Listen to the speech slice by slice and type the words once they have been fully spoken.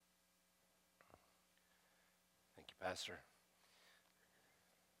Pastor.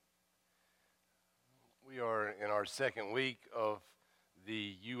 We are in our second week of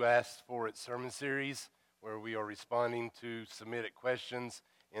the You Asked For It sermon series, where we are responding to submitted questions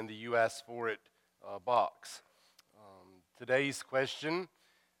in the You Asked For It box. Today's question,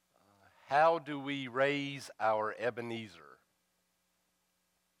 how do we raise our Ebenezer?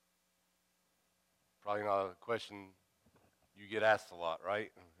 Probably not a question you get asked a lot,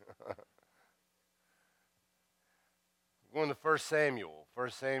 right? Going to 1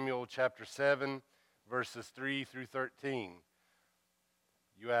 Samuel chapter 7, verses 3 through 13.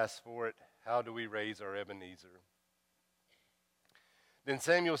 You asked for it, how do we raise our Ebenezer? Then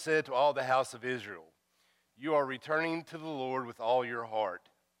Samuel said to all the house of Israel, you are returning to the Lord with all your heart.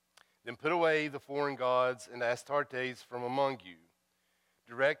 Then put away the foreign gods and Astartes from among you.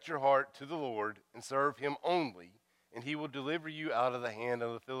 Direct your heart to the Lord and serve him only, and he will deliver you out of the hand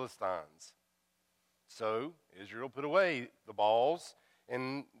of the Philistines. So Israel put away the Baals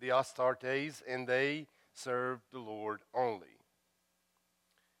and the Astartes, and they served the Lord only.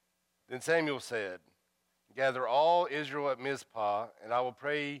 Then Samuel said, gather all Israel at Mizpah, and I will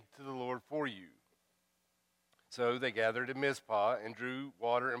pray to the Lord for you. So they gathered at Mizpah and drew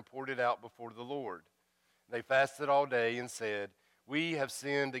water and poured it out before the Lord. They fasted all day and said, we have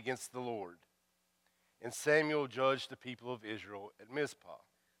sinned against the Lord. And Samuel judged the people of Israel at Mizpah.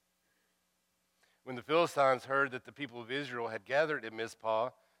 When the Philistines heard that the people of Israel had gathered at Mizpah,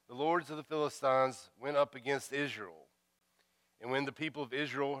 the lords of the Philistines went up against Israel. And when the people of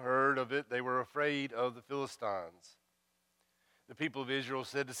Israel heard of it, they were afraid of the Philistines. The people of Israel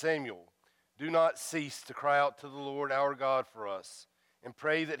said to Samuel, do not cease to cry out to the Lord our God for us, and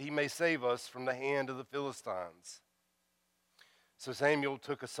pray that he may save us from the hand of the Philistines. So Samuel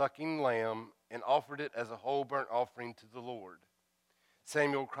took a sucking lamb and offered it as a whole burnt offering to the Lord.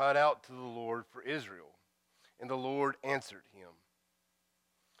 Samuel cried out to the Lord for Israel, and the Lord answered him.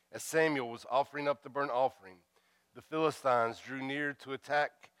 As Samuel was offering up the burnt offering, the Philistines drew near to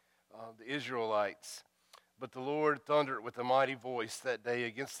attack the Israelites. But the Lord thundered with a mighty voice that day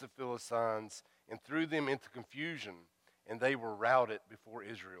against the Philistines and threw them into confusion, and they were routed before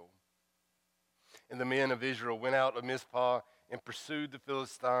Israel. And the men of Israel went out of Mizpah and pursued the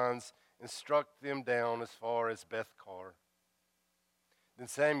Philistines and struck them down as far as Bethkar. Then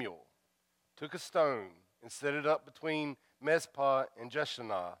Samuel took a stone and set it up between Mizpah and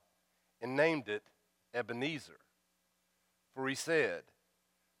Jeshanah and named it Ebenezer. For he said,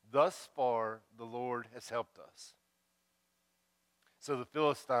 thus far the Lord has helped us. So the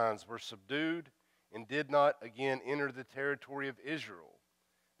Philistines were subdued and did not again enter the territory of Israel.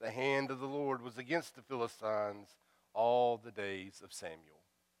 The hand of the Lord was against the Philistines all the days of Samuel.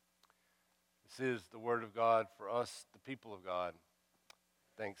 This is the word of God for us, the people of God.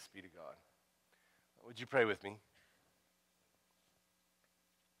 Thanks be to God. Would you pray with me?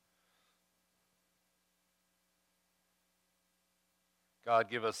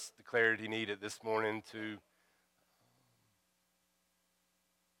 God, give us the clarity needed this morning to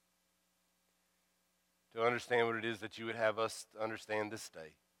understand what it is that you would have us to understand this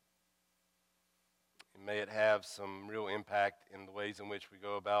day. And may it have some real impact in the ways in which we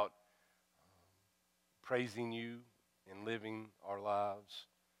go about praising you and living our lives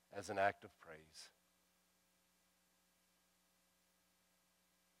as an act of praise.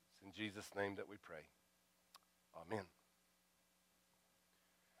 It's in Jesus' name that we pray. Amen.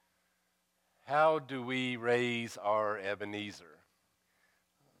 How do we raise our Ebenezer?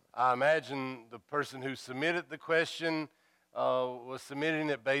 I imagine the person who submitted the question was submitting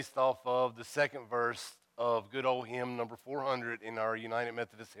it based off of the second verse of good old hymn number 400 in our United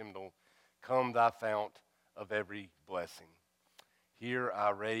Methodist hymnal, Come Thy Fount of Every Blessing. Here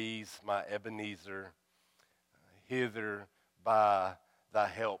I raise my Ebenezer, hither by thy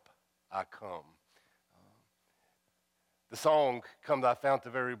help I come. The song, Come Thy Fount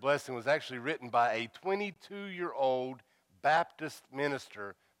of Every Blessing, was actually written by a 22-year-old Baptist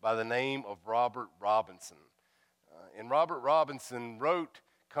minister by the name of Robert Robinson. And Robert Robinson wrote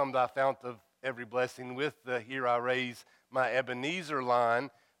Come Thy Fount of Every Blessing with the Here I Raise My Ebenezer line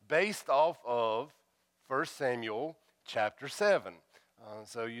based off of 1 Samuel chapter 7.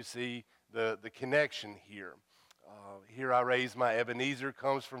 So you see the connection here. Here I Raise My Ebenezer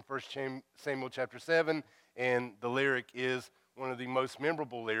comes from 1 Samuel chapter 7, and the lyric is one of the most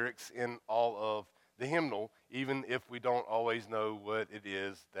memorable lyrics in all of the hymnal, even if we don't always know what it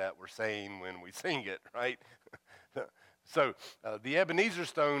is that we're saying when we sing it, right? So the Ebenezer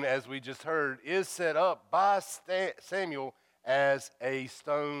stone, as we just heard, is set up by Samuel as a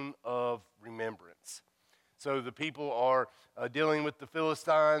stone of remembrance. So the people are dealing with the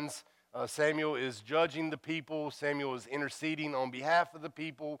Philistines. Samuel is judging the people. Samuel is interceding on behalf of the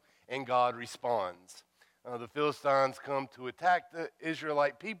people, and God responds. The Philistines come to attack the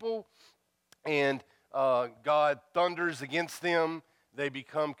Israelite people, and God thunders against them. They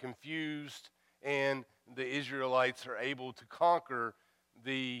become confused, and the Israelites are able to conquer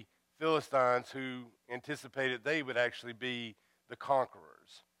the Philistines, who anticipated they would actually be the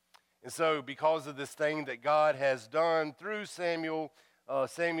conquerors. And so, because of this thing that God has done through Samuel,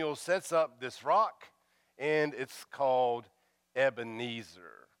 Samuel sets up this rock, and it's called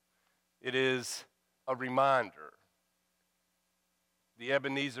Ebenezer. It is a reminder. The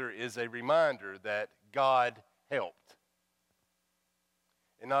Ebenezer is a reminder that God helped.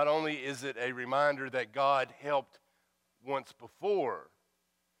 And not only is it a reminder that God helped once before,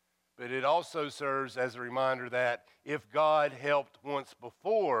 but it also serves as a reminder that if God helped once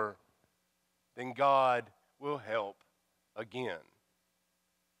before, then God will help again.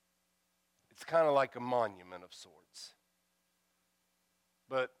 It's kind of like a monument of sorts,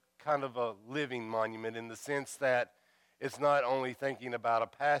 but kind of a living monument in the sense that it's not only thinking about a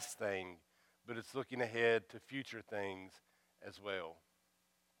past thing, but it's looking ahead to future things as well.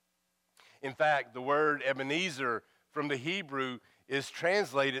 In fact, the word Ebenezer from the Hebrew is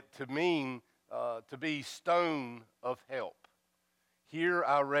translated to mean to be stone of help. Here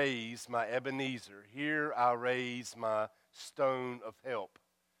I raise my Ebenezer. Here I raise my stone of help.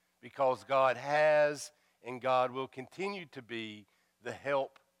 Because God has and God will continue to be the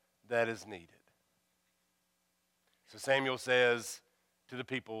help that is needed. So Samuel says to the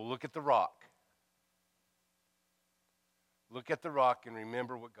people, look at the rock. Look at the rock and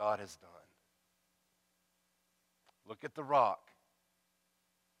remember what God has done. Look at the rock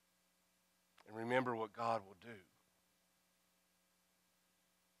and remember what God will do.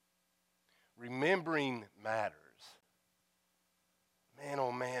 Remembering matters. Man,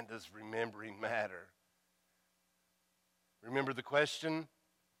 oh man, does remembering matter. Remember the question?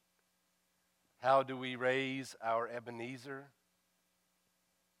 How do we raise our Ebenezer?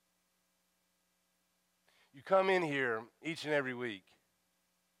 You come in here each and every week.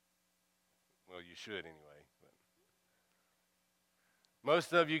 Well, you should anyway. But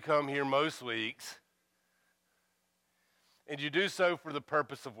most of you come here most weeks, and you do so for the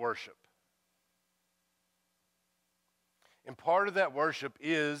purpose of worship. And part of that worship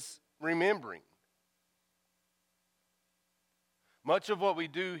is remembering. Much of what we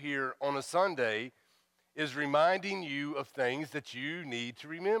do here on a Sunday is reminding you of things that you need to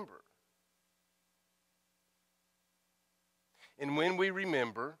remember. And when we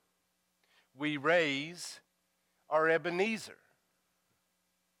remember, we raise our Ebenezer.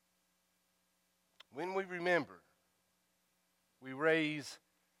 When we remember, we raise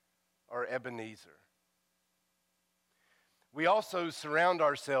our Ebenezer. We also surround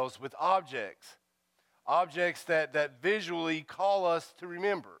ourselves with objects that visually call us to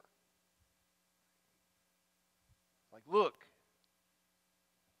remember. Like, look,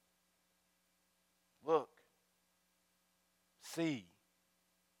 see,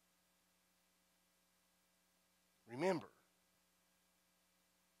 remember.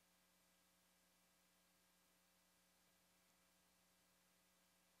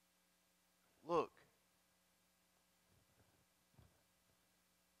 Look.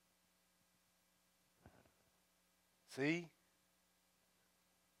 See?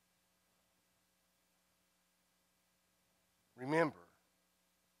 Remember.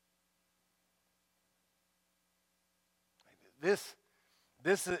 This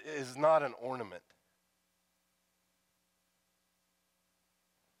is not an ornament.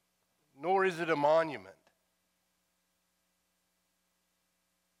 Nor is it a monument.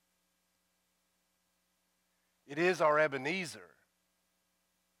 It is our Ebenezer.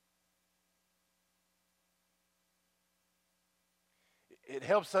 It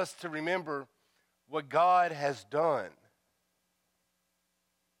helps us to remember what God has done.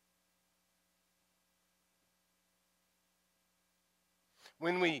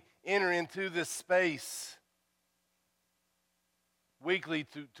 When we enter into this space weekly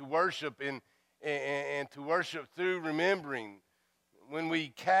to worship and to worship through remembering, when we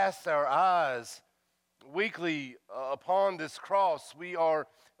cast our eyes weekly upon this cross, we are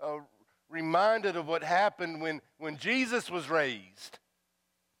reminded of what happened when Jesus was raised.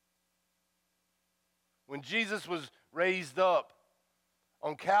 When Jesus was raised up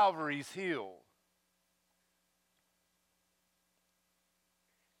on Calvary's hill.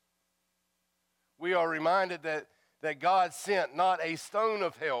 We are reminded that God sent not a stone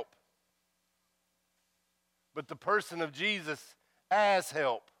of help, but the person of Jesus as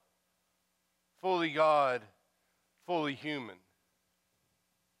help, fully God, fully human.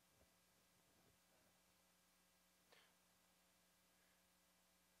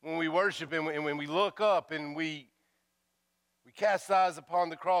 when we worship and when we look up and we cast eyes upon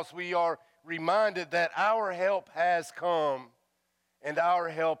the cross, we are reminded that our help has come and our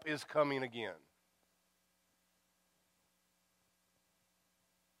help is coming again.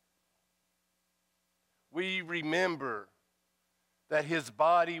 We remember that his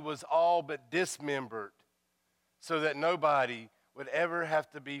body was all but dismembered so that nobody would ever have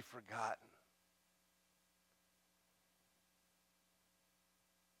to be forgotten.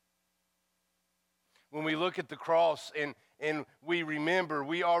 When we look at the cross and we remember,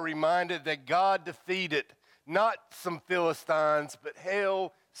 we are reminded that God defeated not some Philistines, but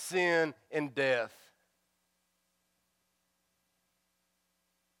hell, sin, and death.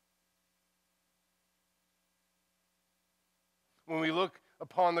 When we look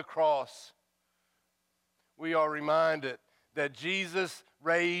upon the cross, we are reminded that Jesus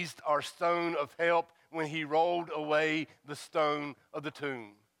raised our stone of help when he rolled away the stone of the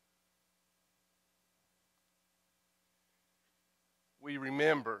tomb. We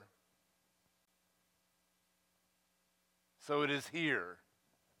remember. So it is here.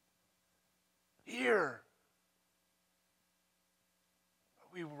 Here.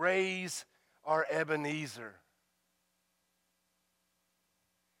 We raise our Ebenezer.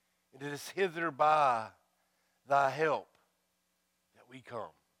 And it is hither by thy help that we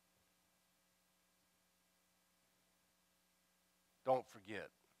come. Don't forget.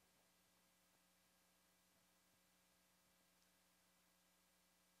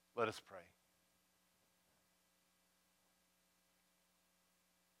 Let us pray.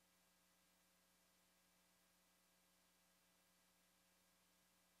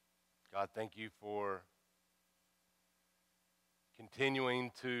 God, thank you for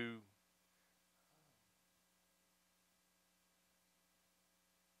continuing to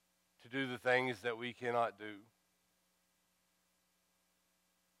do the things that we cannot do.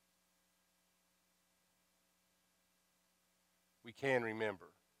 We can remember.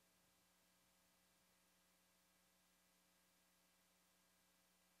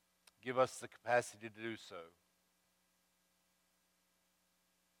 Give us the capacity to do so.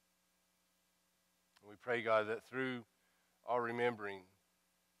 And we pray, God, that through our remembering,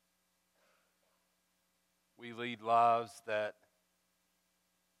 we lead lives that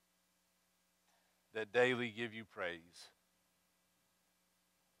daily give you praise.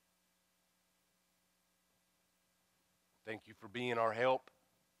 Thank you for being our help,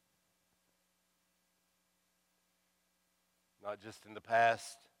 not just in the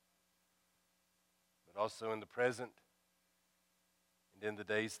past, but also in the present and in the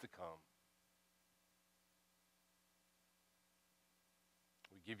days to come.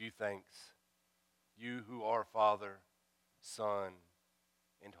 We give you thanks, you who are Father, Son,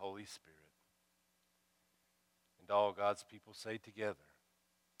 and Holy Spirit. And all God's people say together,